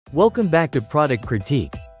Welcome back to Product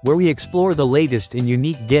Critique, where we explore the latest in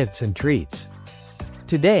unique gifts and treats.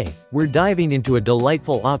 Today, we're diving into a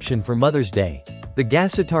delightful option for Mother's Day: the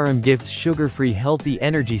Ghasitaram Gifts Sugar-Free Healthy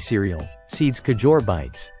Energy Cereal, Seeds Khajur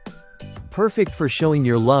Bites. Perfect for showing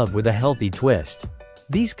your love with a healthy twist.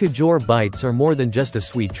 These Khajur Bites are more than just a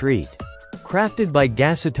sweet treat. Crafted by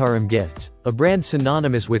Ghasitaram Gifts, a brand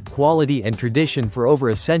synonymous with quality and tradition for over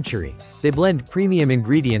a century, they blend premium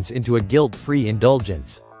ingredients into a guilt-free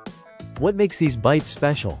indulgence. What makes these bites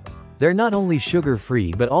special? They're not only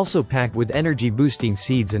sugar-free but also packed with energy-boosting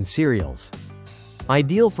seeds and cereals.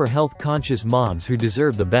 Ideal for health-conscious moms who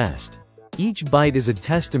deserve the best. Each bite is a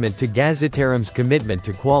testament to Ghasitaram's commitment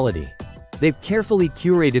to quality. They've carefully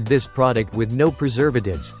curated this product with no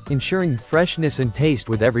preservatives, ensuring freshness and taste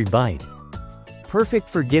with every bite. Perfect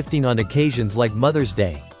for gifting on occasions like Mother's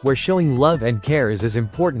Day, where showing love and care is as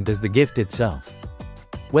important as the gift itself.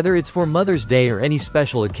 Whether it's for Mother's Day or any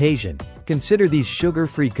special occasion, consider these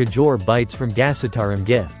sugar-free Khajur Bites from Ghasitaram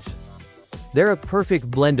Gifts. They're a perfect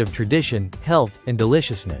blend of tradition, health, and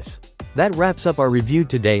deliciousness. That wraps up our review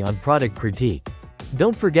today on Product Critique.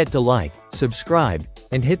 Don't forget to like, subscribe,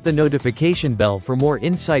 and hit the notification bell for more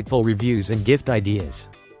insightful reviews and gift ideas.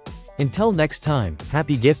 Until next time,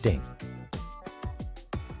 happy gifting!